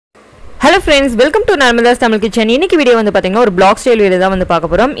Hello friends, welcome to Narmada's Tamil Kitchen. இன்னைக்கு video வந்து பாத்தீங்கன்னா ஒரு blog style வீடியோ தான் வந்து பார்க்க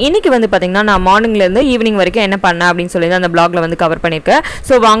போறோம். இன்னைக்கு வந்து பாத்தீங்கன்னா நான் மார்னிங்ல இருந்து ஈவினிங் வரைக்கும் என்ன பண்ணேன் அப்படினு சொல்லி அந்த blogல வந்து கவர் பண்ணிருக்கேன்.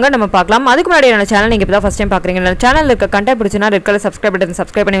 சோ வாங்க நம்ம பார்க்கலாம். அதுக்கு முன்னாடி நம்ம சேனல் நீங்க இப்பதான் ஃபர்ஸ்ட் டைம் பாக்குறீங்க. நம்ம சேனல்ல இருக்க content பிடிச்சனா red colour subscribe button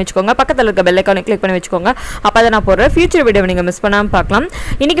subscribe பண்ணி வெச்சுக்கோங்க. பக்கத்துல இருக்க bell icon click பண்ணி வெச்சுக்கோங்க. அப்பதான் நான் போடுற future வீடியோ நீங்க மிஸ் பண்ணாம பார்க்கலாம்.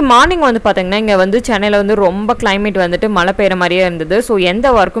 இன்னைக்கு மார்னிங் வந்து பாத்தீங்கன்னா இங்க வந்து சென்னையில வந்து ரொம்ப climate வந்துட்டு மழை பெய்யற மாதிரியே இருந்தது. சோ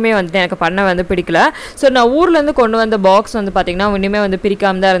எந்த வர்க்குமே வந்து எனக்கு பண்ண வந்து பிடிக்கல. சோ நான் ஊர்ல இருந்து கொண்டு வந்த பாக்ஸ் வந்து பாத்தீங்கன்னா இன்னுமே வந்து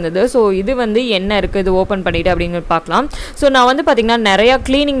பிரிக்காம தான் இருந்தது. சோ இது வந்து என்ன இருக்கு இது ஓபன் பண்ணிட்டு அப்படிங்க பார்க்கலாம். சோ நான் வந்து பாத்தீங்கன்னா நிறைய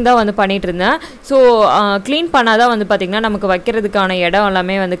க்ளீனிங் தான் வந்து பண்ணிட்டு இருந்தேன். சோ க்ளீன் பண்ணாதான் வந்து பாத்தீங்கன்னா நமக்கு வைக்கிறதுக்கான இடம்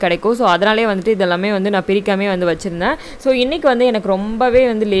எல்லாமே வந்து கிடைக்கும். சோ அதனாலே வந்துட்டு இதெல்லாம் வந்து நான் பிரிக்காமே வந்து வச்சிருந்தேன். சோ இன்னைக்கு வந்து எனக்கு ரொம்பவே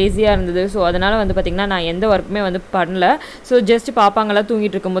வந்து லேசியா இருந்தது. சோ அதனால வந்து பாத்தீங்கன்னா நான் எந்த வர்க்குமே வந்து பண்ணல. சோ ஜஸ்ட் பாப்பாங்களா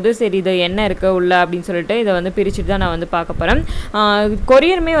தூங்கிட்டு இருக்கும்போது சரி இது என்ன இருக்கு உள்ள அப்படினு சொல்லிட்டு இத வந்து பிரிச்சிட்டு தான் நான் வந்து பார்க்க போறேன்.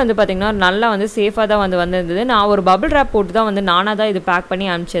 கொரியருமே வந்து பாத்தீங்கன்னா நல்லா வந்து சேஃபா தான் வந்து வந்திருந்தது. நான் ஒரு பபிள் ராப் போட்டு தான் வந்து நானா தான் இது பேக் பண்ணி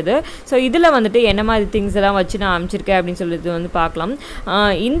அனுப்பிச்சது. சோ இதுல வந்துட்டு என்ன மாதிரி திங்ஸ் எல்லாம் வச்சு நான் அனுப்பிச்சிருக்கேன் அப்படின்னு சொல்லிட்டு வந்து பார்க்கலாம்.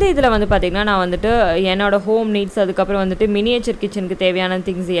 இந்த இதில் வந்து பார்த்தீங்கன்னா நான் வந்துட்டு என்னோட ஹோம் நீட்ஸ் அதுக்கப்புறம் வந்துட்டு மினியேச்சர் கிச்சனுக்கு தேவையான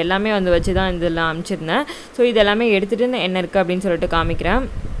திங்ஸ் எல்லாமே வந்து வச்சு தான் இதெல்லாம் அனுப்பிச்சிருந்தேன். ஸோ இதெல்லாமே எடுத்துகிட்டு என்ன இருக்குது அப்படின்னு சொல்லிட்டு காமிக்கிறேன்.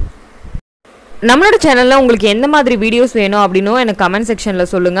 நம்மளோட சேனல்ல உங்களுக்கு எந்த மாதிரி வீடியோஸ் வேணும் அப்படினோ எனக்கு கமெண்ட் செக்ஷன்ல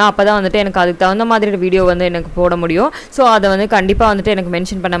சொல்லுங்க. அப்பதான் வந்துட்டு எனக்கு அதுக்கு தகுந்த மாதிரி வீடியோ வந்து எனக்கு போட முடியும். சோ அத வந்து கண்டிப்பா வந்துட்டு எனக்கு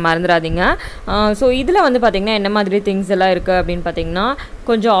மென்ஷன் பண்ண மறந்துடாதீங்க. சோ இதுல வந்து பாத்தீங்கன்னா என்ன மாதிரி திங்ஸ் எல்லாம் இருக்கு அப்படினு பாத்தீங்கன்னா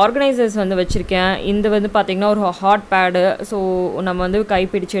கொஞ்சம் ஆர்கனைசர்ஸ் வந்து வச்சிருக்கேன். இந்த வந்து பாத்தீங்கன்னா ஒரு ஹாட் பேட். சோ நம்ம வந்து கை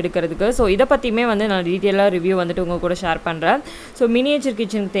பிடிச்சு எடுக்கிறதுக்கு. சோ இத பத்தியுமே வந்து நான் டீடைலா ரிவ்யூ வந்துட்டு உங்க கூட ஷேர் பண்றேன். சோ மினியேச்சர்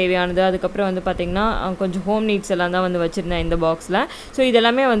கிச்சனுக்கு தேவையானது அதுக்கப்புறம் வந்து பாத்தீங்கன்னா கொஞ்சம் ஹோம் நீட்ஸ் எல்லாம் தான் வந்து வச்சிருந்தேன் இந்த பாக்ஸ்ல. சோ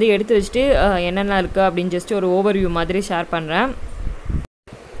இதெல்லாமே வந்து எடுத்து வச்சுட்டு என்னென்ன இருக்குது அப்படின்னு ஜஸ்ட் ஒரு ஓவர்வியூ மாதிரி ஷேர் பண்ணுறேன்.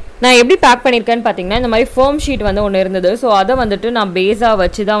 நான் எப்படி பேக் பண்ணியிருக்கேன்னு பார்த்தீங்கன்னா இந்த மாதிரி ஃபோம் ஷீட் வந்து ஒன்று இருந்தது. ஸோ அதை வந்துட்டு நான் பேஸாக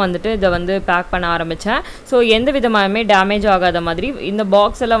வச்சு தான் வந்துட்டு இதை வந்து பேக் பண்ண ஆரம்பித்தேன். ஸோ எந்த விதமானமே டேமேஜ் ஆகாத மாதிரி இந்த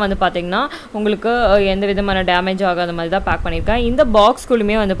பாக்ஸ் எல்லாம் வந்து பார்த்திங்கன்னா உங்களுக்கு எந்த விதமான டேமேஜ் ஆகாத மாதிரி தான் பேக் பண்ணியிருக்கேன். இந்த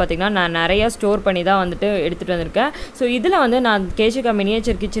பாக்ஸ்குள்ளுமே வந்து பார்த்திங்கன்னா நான் நிறையா ஸ்டோர் பண்ணி தான் வந்துட்டு எடுத்துகிட்டு வந்திருக்கேன். ஸோ இதில் வந்து நான் கேஷிகா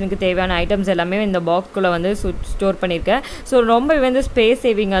மினியேச்சர் கிச்சனுக்கு தேவையான ஐட்டம்ஸ் எல்லாமே இந்த பாக்ஸ்குள்ளே வந்து ஸ்டோர் பண்ணியிருக்கேன். ஸோ ரொம்ப வந்து ஸ்பேஸ்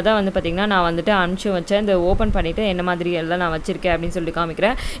சேவிங்காக தான் வந்து பார்த்திங்கன்னா நான் வந்துட்டு அனுப்பிச்சு வச்சேன். இந்த ஓப்பன் பண்ணிவிட்டு என்ன மாதிரி எல்லாம் நான் வச்சுருக்கேன் அப்படின்னு சொல்லி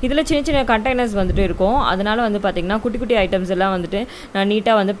காமிக்கிறேன். இதில் சின்ன சின்ன கண்டெய்னர்ஸ் வந்துட்டு இருக்கும். அதனால வந்து பார்த்திங்கன்னா குட்டி குட்டி ஐட்டம்ஸ் எல்லாம் வந்துட்டு நான்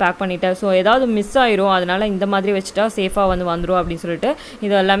நீட்டாக வந்து பேக் பண்ணிட்டேன். ஸோ ஏதாவது மிஸ் ஆயிரும் அதனால இந்த மாதிரி வச்சுட்டா சேஃபாக வந்து வந்துடும் அப்படின்னு சொல்லிட்டு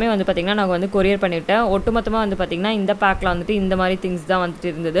இது எல்லாமே வந்து பார்த்திங்கன்னா நான் வந்து கொரியர் பண்ணிவிட்டேன். ஒட்டுமொத்தமாக வந்து பார்த்திங்கன்னா இந்த பேக்கில் வந்துட்டு இந்த மாதிரி திங்ஸ் தான் வந்துட்டு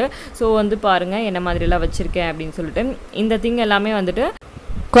இருந்தது. ஸோ வந்து பாருங்கள் என்ன மாதிரிலாம் வச்சுருக்கேன் அப்படின்னு சொல்லிட்டு இந்த திங் எல்லாமே வந்துட்டு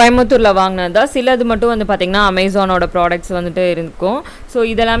கோயம்புத்தூரில் வாங்கினது தான். சிலது மட்டும் வந்து பார்த்திங்கன்னா அமேசானோட ப்ராடக்ட்ஸ் வந்துட்டு இருக்கும். ஸோ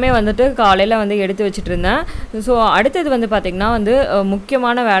இதெல்லாமே வந்துட்டு காலையில் வந்து எடுத்து வச்சுட்டு இருந்தேன். ஸோ அடுத்தது வந்து பார்த்திங்கன்னா வந்து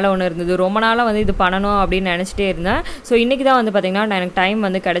முக்கியமான வேலை ஒன்று இருந்தது. ரொம்ப நாளாக வந்து இது பண்ணணும் அப்படின்னு நினச்சிட்டே இருந்தேன். ஸோ இன்றைக்கி தான் வந்து பார்த்திங்கன்னா எனக்கு டைம்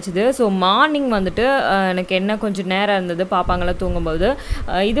வந்து கிடச்சிது. ஸோ மார்னிங் வந்துட்டு எனக்கு என்ன கொஞ்சம் நேரம் இருந்தது பாப்பாங்களாம் தூங்கும்போது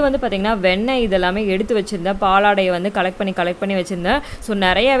இது வந்து பார்த்திங்கன்னா வெண்ணெய் இதெல்லாமே எடுத்து வச்சுருந்தேன். பாலாடையை வந்து கலெக்ட் பண்ணி வச்சுருந்தேன். ஸோ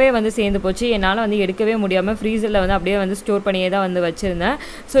நிறையாவே வந்து சேர்ந்து போச்சு. என்னால் வந்து எடுக்கவே முடியாமல் ஃப்ரீசரில் வந்து அப்படியே வந்து ஸ்டோர் பண்ணியே தான் வந்து வச்சுருந்தேன்.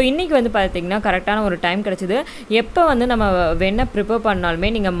 ஸோ இன்றைக்கி வந்து பார்த்திங்கன்னா கரெக்டான ஒரு டைம் கிடச்சிது. எப்போ வந்து நம்ம வெண்ணெய் ப்ரிப்பேர் பண்ணாலுமே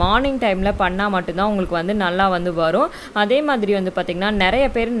நீங்கள் மார்னிங் டைமில் பண்ணால் மட்டும்தான் உங்களுக்கு வந்து நல்லா வந்து வரும். அதே மாதிரி வந்து பார்த்திங்கன்னா நிறைய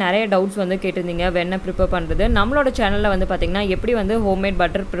பேர் நிறைய டவுட்ஸ் வந்து கேட்டிருந்தீங்க வெண்ணெய் ப்ரிப்பேர் பண்ணுறது. நம்மளோட சேனலில் வந்து பார்த்திங்கன்னா எப்படி வந்து ஹோம்மேட்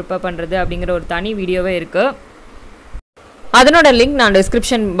பட்டர் ப்ரிப்பேர் பண்ணுறது அப்படிங்கிற ஒரு தனி வீடியோவே இருக்குது. அதனோட லிங்க் நான்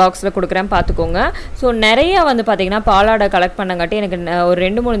டிஸ்கிரிப்ஷன் பாக்ஸில் கொடுக்குறேன் பார்த்துக்கோங்க. ஸோ நிறைய வந்து பார்த்திங்கன்னா பாலாடை கலெக்ட் பண்ணங்காட்டி எனக்கு ஒரு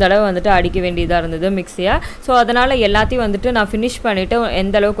 2-3 தடவை வந்துட்டு அடிக்க வேண்டியதாக இருந்தது மிக்ஸியை. ஸோ அதனால் எல்லாத்தையும் வந்துட்டு நான் ஃபினிஷ் பண்ணிவிட்டு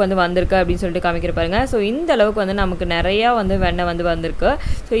எந்த அளவுக்கு வந்து வந்திருக்கு அப்படின்னு சொல்லிட்டு காமிக்கிற பாருங்கள். ஸோ இந்த அளவுக்கு வந்து நமக்கு நிறையா வந்து வெண்ணெய் வந்து வந்திருக்கு.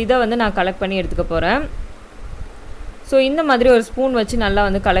 ஸோ இதை வந்து நான் கலெக்ட் பண்ணி எடுத்துக்க போகிறேன். ஸோ இந்த மாதிரி ஒரு ஸ்பூன் வச்சு நல்லா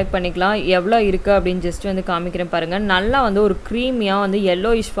வந்து கலெக்ட் பண்ணிக்கலாம். எவ்வளோ இருக்குது அப்படின்னு ஜஸ்ட் வந்து காமிக்கிறேன் பாருங்கள். நல்லா வந்து ஒரு க்ரீமியாக வந்து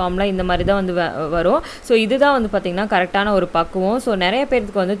yellowish ஃபார்மில் இந்த மாதிரி தான் வந்து வரும். ஸோ இதுதான் வந்து பார்த்திங்கன்னா கரெக்டான ஒரு பக்குவம். ஸோ நிறைய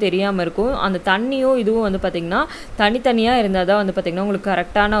பேருக்கு வந்து தெரியாமல் இருக்கும். அந்த தண்ணியும் இதுவும் வந்து பார்த்திங்கன்னா தனித்தனியாக இருந்தால் தான் வந்து பார்த்திங்கன்னா உங்களுக்கு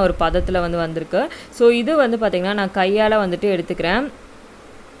கரெக்டான ஒரு பதத்தில் வந்து வந்திருக்கு. ஸோ இது வந்து பார்த்திங்கன்னா நான் கையால் வந்துட்டு எடுத்துக்கிறேன்.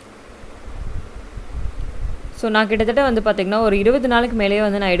 ஸோ நான் கிட்டத்தட்ட வந்து பார்த்திங்கன்னா ஒரு 20 நாளுக்கு மேலேயே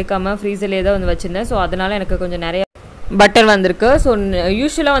வந்து நான் எடுக்காமல் ஃப்ரீசர்லேயே தான் வந்து வச்சுருந்தேன். ஸோ அதனால் எனக்கு கொஞ்சம் நிறைய பட்டர் வந்திருக்கு. ஸோ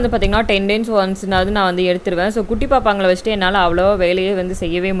யூஸ்வலாக வந்து பார்த்திங்கன்னா 10 days ஒன்ஸ்னாவது நான் வந்து எடுத்துருவேன். ஸோ குட்டி பாப்பாங்களை வச்சுட்டு என்னால் அவ்வளோவா வேலையே வந்து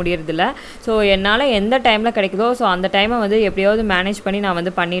செய்யவே முடியறதில்ல. ஸோ என்னால் எந்த டைமில் கிடைக்குதோ ஸோ அந்த டைமை வந்து எப்படியாவது மேனேஜ் பண்ணி நான்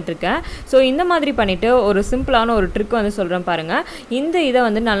வந்து பண்ணிகிட்ருக்கேன். ஸோ இந்த மாதிரி பண்ணிவிட்டு ஒரு சிம்பிளான ஒரு ட்ரிக் வந்து சொல்கிறேன் பாருங்கள். இந்த இதை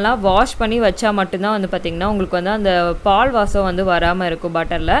வந்து நல்லா வாஷ் பண்ணி வச்சா மட்டும்தான் வந்து பார்த்திங்கன்னா உங்களுக்கு வந்து அந்த பால் வாசம் வந்து வராமல் இருக்கும்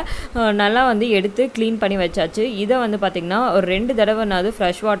பட்டரில். நல்லா வந்து எடுத்து க்ளீன் பண்ணி வச்சாச்சு. இதை வந்து பார்த்திங்கன்னா ஒரு 2 தடவைனாவது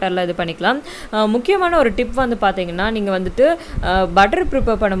ஃப்ரெஷ் வாட்டரில் இது பண்ணிக்கலாம். முக்கியமான ஒரு டிப் வந்து பார்த்திங்கன்னா நீங்கள் வந்துட்டு பட்டர்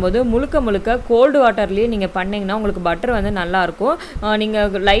ப்ரிப்பேர் பண்ணும்போது முழுக்க கோல்டு வாட்டர்லேயே நீங்கள் பண்ணிங்கன்னா உங்களுக்கு பட்டர் வந்து நல்லாயிருக்கும்.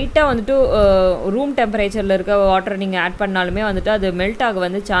 நீங்கள் லைட்டாக வந்துட்டு ரூம் டெம்பரேச்சரில் இருக்க வாட்டர் நீங்கள் ஆட் பண்ணாலுமே வந்துட்டு அது மெல்ட் ஆக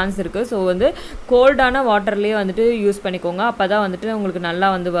வந்து சான்ஸ் இருக்குது. ஸோ வந்து கோல்டான வாட்டர்லேயே வந்துட்டு யூஸ் பண்ணிக்கோங்க. அப்போ தான் வந்துட்டு உங்களுக்கு நல்லா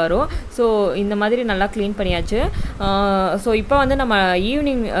வந்து வரும். ஸோ இந்த மாதிரி நல்லா க்ளீன் பண்ணியாச்சு. ஸோ இப்போ வந்து நம்ம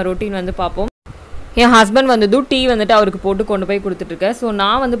ஈவினிங் ரொட்டீன் வந்து பார்ப்போம். என் ஹஸ்பண்ட் வந்து டீ வந்துட்டு அவருக்கு போட்டு கொண்டு போய் கொடுத்துட்ருக்கேன். ஸோ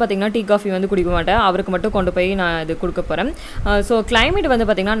நான் வந்து பார்த்திங்கன்னா டீ காஃபி வந்து குடிக்க மாட்டேன். அவருக்கு மட்டும் கொண்டு போய் நான் இது கொடுக்க போகிறேன். ஸோ கிளைமேட் வந்து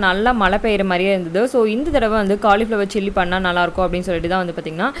பார்த்திங்கன்னா நல்லா மழை பெய்கிற மாதிரியே இருந்தது. ஸோ இந்த தடவை வந்து காலிஃப்ளவர் சில்லி பண்ணால் நல்லாயிருக்கும் அப்படின்னு சொல்லிட்டு தான் வந்து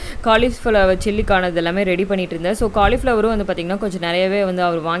பார்த்திங்கன்னா காலிஃப்ளவர் சில்லிக்கானது எல்லாமே ரெடி பண்ணிட்டு இருந்தேன். ஸோ காலிஃப்ளவரும் வந்து பார்த்திங்கன்னா கொஞ்சம் நிறையவே வந்து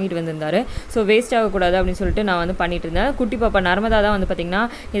அவர் வாங்கிட்டு வந்திருந்தார். ஸோ வேஸ்ட் ஆகக்கூடாது அப்படின்னு சொல்லிட்டு நான் வந்து பண்ணிட்டு இருந்தேன். குட்டி பாப்பா நர்மதா தான் வந்து பார்த்திங்கன்னா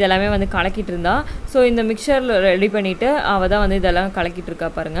இதெல்லாமே வந்து கலக்கிட்டு இருந்தா. ஸோ இந்த மிக்சரில் ரெடி பண்ணிவிட்டு அவள் தான் வந்து இதெல்லாம் கலக்கிட்டு இருக்கா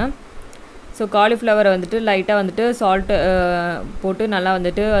பாருங்கள். ஸோ காலிஃப்ளவரை வந்துட்டு லைட்டாக வந்துட்டு சால்ட்டு போட்டு நல்லா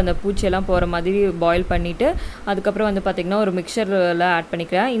வந்துட்டு அந்த பூச்சியெல்லாம் போகிற மாதிரி பாயில் பண்ணிவிட்டு அதுக்கப்புறம் வந்து பார்த்திங்கன்னா ஒரு மிக்சரில் ஆட்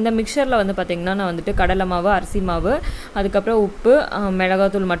பண்ணிக்கிறேன். இந்த மிக்சரில் வந்து பார்த்திங்கன்னா நான் வந்துட்டு கடலை மாவு, அரிசி மாவு, அதுக்கப்புறம் உப்பு,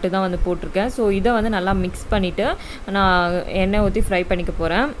 மிளகாத்தூள் மட்டும்தான் வந்து போட்டிருக்கேன். ஸோ இதை வந்து நல்லா மிக்ஸ் பண்ணிவிட்டு நான் எண்ணெய் ஊற்றி ஃப்ரை பண்ணிக்க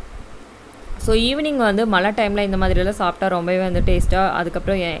போகிறேன். ஸோ ஈவினிங் வந்து மழை டைமில் இந்த மாதிரியெல்லாம் சாப்பிட்டா ரொம்பவே வந்து டேஸ்ட்டாக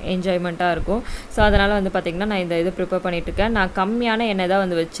அதுக்கப்புறம் என்ஜாய்மெண்ட்டாக இருக்கும். ஸோ அதனால் வந்து பார்த்திங்கன்னா நான் இந்த இது ப்ரிப்பேர் பண்ணிகிட்ருக்கேன். நான் கம்மியான எண்ணெய் தான்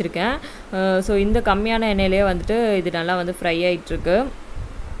வந்து வச்சுருக்கேன். ஸோ இந்த கம்மியான எண்ணெயிலே வந்துட்டு இது நல்லா வந்து ஃப்ரை ஆகிட்டுருக்கு.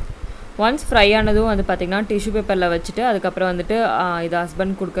 ஒன்ஸ் ஃப்ரை ஆனதும் வந்து பார்த்திங்கன்னா டிஷ்யூ பேப்பரில் வச்சுட்டு அதுக்கப்புறம் வந்துட்டு இது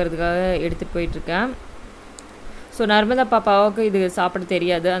ஹஸ்பண்ட் கொடுக்கறதுக்காக எடுத்துகிட்டு போயிட்டுருக்கேன். ஸோ நர்மதா பாப்பாவுக்கு இது சாப்பிட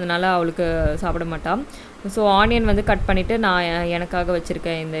தெரியாது, அதனால் அவளுக்கு சாப்பிட மாட்டான். ஸோ ஆனியன் வந்து கட் பண்ணிவிட்டு நான் எனக்காக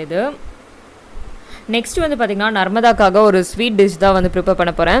வச்சுருக்கேன் இந்த இது. நெக்ஸ்ட் வந்து பார்த்திங்கன்னா நர்மதாக்காக ஒரு ஸ்வீட் டிஷ் தான் வந்து ப்ரிப்பேர்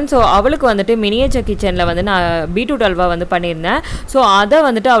பண்ண போகிறேன். ஸோ அவளுக்கு வந்துட்டு மினியேச்சர் கிச்சனில் வந்து நான் பீட்ரூட் அல்வா வந்து பண்ணியிருந்தேன். ஸோ அதை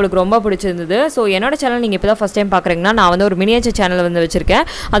வந்துட்டு அவளுக்கு ரொம்ப பிடிச்சிருந்தது. ஸோ என்னோட சேனல் நீங்கள் இப்போ தான் ஃபஸ்ட் டைம் பார்க்குறீங்கன்னா நான் வந்து ஒரு மினியேச்சர் சேனல் வந்து வச்சுருக்கேன்.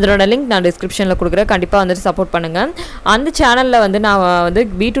 அதோட லிங்க் நான் டிஸ்கிரிப்ஷனில் கொடுக்குறேன். கண்டிப்பாக வந்துட்டு சப்போர்ட் பண்ணுங்கள். அந்த சேனலில் வந்து நான் வந்து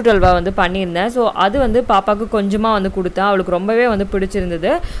பீட்ரூட் அல்வா வந்து பண்ணியிருந்தேன். ஸோ அது வந்து பாப்பாவுக்கு கொஞ்சமாக வந்து கொடுத்தேன். அவளுக்கு ரொம்பவே வந்து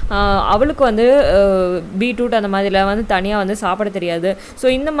பிடிச்சிருந்தது. அவளுக்கு வந்து பீட்ரூட் அந்த மாதிரிலாம் வந்து தனியாக வந்து சாப்பிட தெரியாது. ஸோ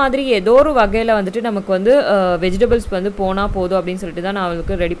இந்த மாதிரி ஏதோ ஒரு வகையில் வந்துட்டு நமக்கு வந்து வெஜிடபிள்ஸ் வந்து போனால் போதும் அப்படின்னு சொல்லிட்டு தான் நான்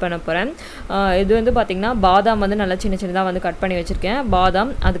அவளுக்கு ரெடி பண்ண போகிறேன். இது வந்து பார்த்திங்கன்னா பாதாம் வந்து நல்லா சின்னதாக வந்து கட் பண்ணி வச்சுருக்கேன்.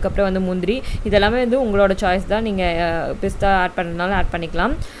 பாதாம், அதுக்கப்புறம் வந்து முந்திரி, இதெல்லாமே வந்து உங்களோட சாய்ஸ் தான். நீங்கள் பிஸ்தா ஆட் பண்ணுறதுனால ஆட்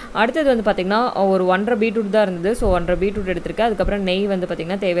பண்ணிக்கலாம். அடுத்தது வந்து பார்த்திங்கன்னா ஒரு 1.5 பீட்ரூட் தான் இருந்தது. ஸோ 1.5 பீட்ரூட் எடுத்திருக்கேன். அதுக்கப்புறம் நெய் வந்து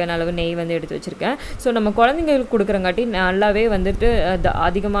பார்த்திங்கன்னா தேவையான அளவு நெய் வந்து எடுத்து வச்சுருக்கேன். ஸோ நம்ம குழந்தைங்களுக்கு கொடுக்குறங்காட்டி நல்லாவே வந்துட்டு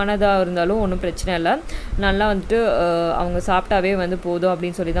அதிகமானதாக இருந்தாலும் ஒன்றும் பிரச்சனை இல்லை. நல்லா வந்துட்டு அவங்க சாப்பிட்டாவே வந்து போதும்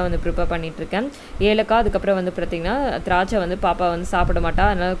அப்படின்னு சொல்லி தான் வந்து ப்ரிப்பேர் பண்ணிகிட்ருக்கேன். ஏலக்காய், அதுக்கப்புறம் வந்து பார்த்திங்கன்னா திராட்சை வந்து பாப்பா வந்து சாப்பிட மாட்டா,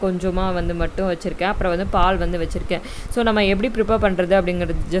 அதனால் கொஞ்சமாக வந்து மட்டும் வச்சுருக்கேன். அப்புறம் வந்து பால் வந்து வச்சுருக்கேன். ஸோ நம்ம எப்படி ப்ரிப்பேர் பண்ணுறது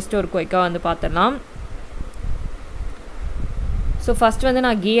அப்படிங்கிறது ஜஸ்ட் ஒரு குயிக்காக வந்து பார்த்துடலாம். ஸோ ஃபஸ்ட் வந்து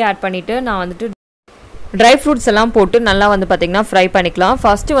நான் கீ ஆட் பண்ணிவிட்டு நான் வந்துட்டு ட்ரை ஃப்ரூட்ஸ் எல்லாம் போட்டு நல்லா வந்து பார்த்திங்கன்னா ஃப்ரை பண்ணிக்கலாம்.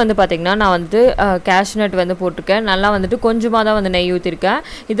 ஃபஸ்ட்டு வந்து பார்த்திங்கன்னா நான் வந்துட்டு கேஷ்நட் வந்து போட்டிருக்கேன். நல்லா வந்துட்டு கொஞ்சமாக தான் வந்து நெய் ஊற்றிருக்கேன்.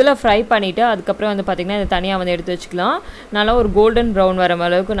 இதில் ஃப்ரை பண்ணிவிட்டு அதுக்கப்புறம் வந்து பார்த்திங்கன்னா இதை தனியாக வந்து எடுத்து வச்சுக்கலாம். நல்லா ஒரு கோல்டன் ப்ரௌன் வர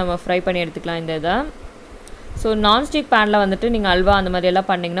அளவுக்கு நம்ம ஃப்ரை பண்ணி எடுத்துக்கலாம் இந்த இதை. ஸோ நான்ஸ்டிக் பேனில் வந்துட்டு நீங்கள் அல்வா அந்த மாதிரியெல்லாம்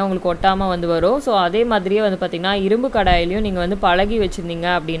பண்ணிங்கன்னா உங்களுக்கு ஒட்டாமல் வந்து வரும். ஸோ அதே மாதிரியே வந்து பார்த்திங்கன்னா இரும்பு கடாயிலையும் நீங்கள் வந்து பழகி வச்சுருந்தீங்க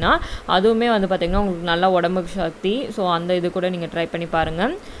அப்படின்னா அதுவுமே வந்து பார்த்திங்கன்னா உங்களுக்கு நல்லா உடம்புக்கு சக்தி. ஸோ அந்த இது கூட நீங்கள் ட்ரை பண்ணி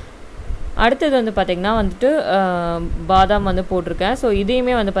பாருங்கள். அடுத்தது வந்து பார்த்திங்கன்னா வந்துட்டு பாதாம் வந்து போட்டிருக்கேன். ஸோ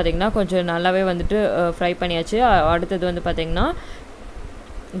இதையுமே வந்து பார்த்திங்கன்னா கொஞ்சம் நல்லாவே வந்துட்டு ஃப்ரை பண்ணியாச்சு. அடுத்தது வந்து பார்த்திங்கன்னா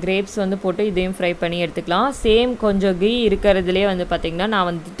கிரேப்ஸ் வந்து போட்டு இதையும் ஃப்ரை பண்ணி எடுத்துக்கலாம். சேம் கொஞ்சம் கீ இருக்கிறதுலே வந்து பார்த்திங்கன்னா நான்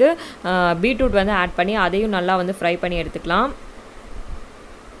வந்துட்டு பீட்ரூட் வந்து ஆட் பண்ணி அதையும் நல்லா வந்து ஃப்ரை பண்ணி எடுத்துக்கலாம்.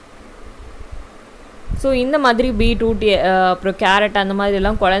 ஸோ இந்த மாதிரி பீட்ரூட் அப்புறம் கேரட் அந்த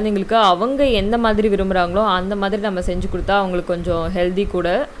மாதிரிலாம் குழந்தைங்களுக்கு அவங்க எந்த மாதிரி விரும்புகிறாங்களோ அந்த மாதிரி நம்ம செஞ்சு கொடுத்தா அவங்களுக்கு கொஞ்சம் ஹெல்தி கூட.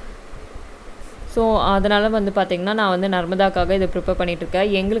 ஸோ அதனால் வந்து பார்த்திங்கன்னா நான் வந்து நர்மதாக்காக இதை ப்ரிப்பேர்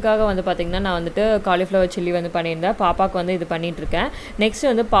பண்ணிகிட்ருக்கேன். எங்களுக்காக வந்து பார்த்திங்கன்னா நான் வந்துட்டு காலிஃப்ளவர் சில்லி வந்து பண்ணியிருந்தேன். பாப்பாவுக்கு வந்து இது பண்ணிகிட்ருக்கேன். நெக்ஸ்ட்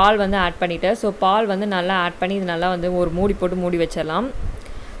வந்து பால் வந்து ஆட் பண்ணிவிட்டேன். ஸோ பால் வந்து நல்லா ஆட் பண்ணி இது நல்லா வந்து ஒரு மூடி போட்டு மூடி வச்சிடலாம்.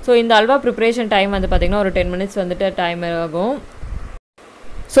 ஸோ இந்த அல்வா ப்ரிப்ரேஷன் டைம் வந்து பார்த்திங்கன்னா ஒரு 10 மினிட்ஸ் வந்துட்டு டைம் ஆகும்.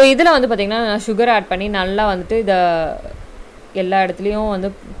 ஸோ இதில் வந்து பார்த்திங்கன்னா நான் சுகர் ஆட் பண்ணி நல்லா வந்துட்டு இதை எல்லா இடத்துலையும்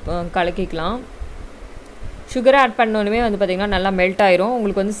வந்து கலக்கிக்கலாம். சுகர் ஆட் பண்ணோன்னே வந்து பார்த்திங்கன்னா நல்லா மெல்ட் ஆயிரும்.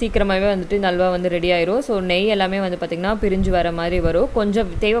 உங்களுக்கு வந்து சீக்கிரமாகவே வந்துட்டு அல்வா வந்து ரெடி ஆயிரும். ஸோ நெய் எல்லாமே வந்து பார்த்திங்கன்னா பிரிஞ்சு வர மாதிரி வரும்.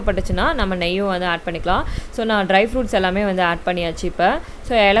 கொஞ்சம் தேவைப்பட்டுச்சுன்னா நம்ம நெய்யும் வந்து ஆட் பண்ணிக்கலாம். ஸோ நான் ட்ரை ஃப்ரூட்ஸ் எல்லாமே வந்து ஆட் பண்ணியாச்சு. இப்போ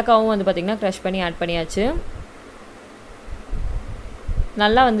ஸோ ஏலக்காவும் வந்து பார்த்திங்கன்னா க்ரஷ் பண்ணி ஆட் பண்ணியாச்சு.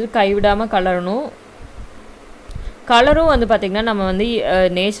 நல்லா வந்து கைவிடாமல் கலரணும். கலரும் வந்து பார்த்திங்கன்னா நம்ம வந்து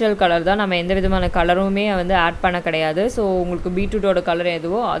நேச்சுரல் கலர் தான், நம்ம எந்த விதமான கலருமே வந்து ஆட் பண்ண கிடையாது. ஸோ உங்களுக்கு பீட்ரூட்டோட கலர்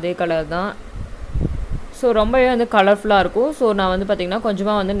எதுவோ அதே கலர் தான். ஸோ ரொம்பவே வந்து கலர்ஃபுல்லாக இருக்கும். ஸோ நான் வந்து பார்த்திங்கன்னா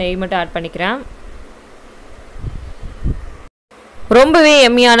கொஞ்சமாக வந்து நெய் மட்டும் ஆட் பண்ணிக்கிறேன். ரொம்பவே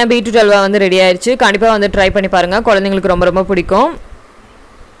எம்மியான பீட்ரூட் அல்வா வந்து ரெடி ஆயிடுச்சு. கண்டிப்பாக வந்து ட்ரை பண்ணி பாருங்கள், குழந்தைங்களுக்கு ரொம்ப ரொம்ப பிடிக்கும்.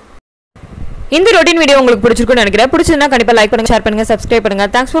 இந்த ரொட்டீன் வீடியோ உங்களுக்கு பிடிச்சிருக்குன்னு நினைக்கிறேன். பிடிச்சதுன்னா கண்டிப்பாக லைக் பண்ணுங்கள், ஷேர் பண்ணுங்கள், சப்ஸ்கிரைப்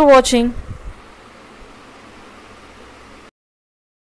பண்ணுங்கள். தேங்க்ஸ் ஃபார் வாட்சிங்.